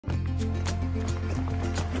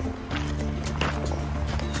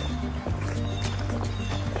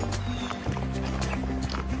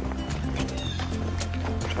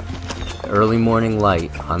early morning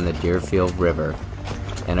light on the Deerfield River,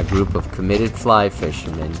 and a group of committed fly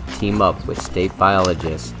fishermen team up with state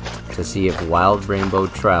biologists to see if wild rainbow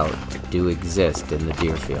trout do exist in the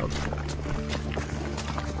Deerfield.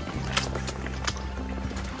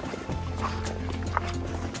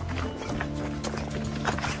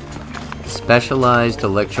 Specialized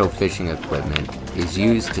electrofishing equipment is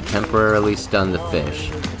used to temporarily stun the fish,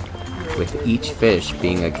 with each fish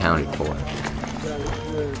being accounted for.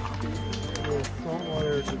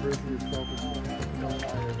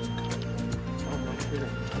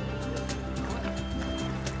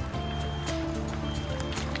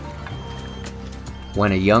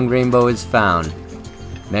 When a young rainbow is found,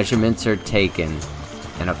 measurements are taken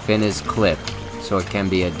and a fin is clipped so it can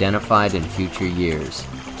be identified in future years.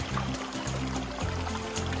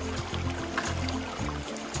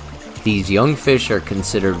 These young fish are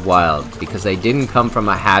considered wild because they didn't come from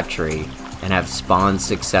a hatchery and have spawned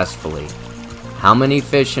successfully. How many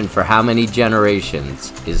fish and for how many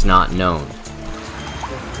generations is not known.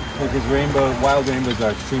 Because wild rainbows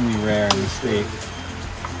are extremely rare in the state.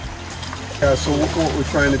 Yeah, so what we're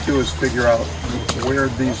trying to do is figure out where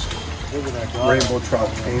these rainbow trout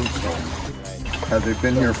came from. Have they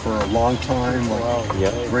been here for a long time?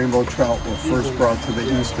 Like rainbow trout were first brought to the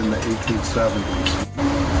east in the 1870s.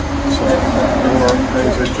 So, or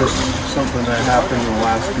is it just something that happened in the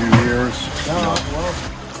last few years?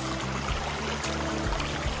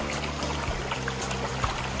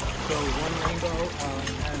 So one rainbow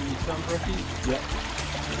and some rookies? Yeah.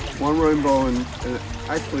 One rainbow and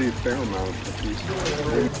actually a fair amount of rookies.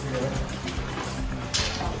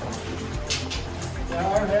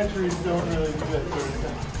 Our hatcheries don't really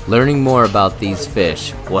exist. Learning more about these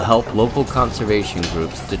fish will help local conservation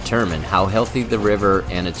groups determine how healthy the river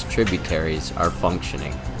and its tributaries are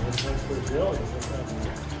functioning.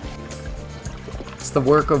 It's the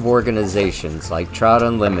work of organizations like Trout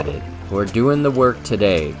Unlimited who are doing the work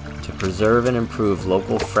today to preserve and improve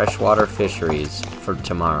local freshwater fisheries for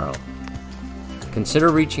tomorrow. Consider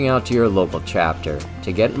reaching out to your local chapter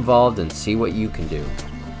to get involved and see what you can do.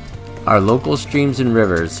 Our local streams and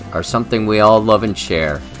rivers are something we all love and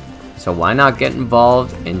share, so why not get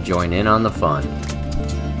involved and join in on the fun?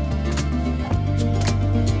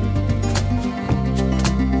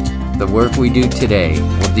 The work we do today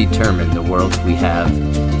will determine the world we have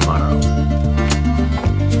tomorrow.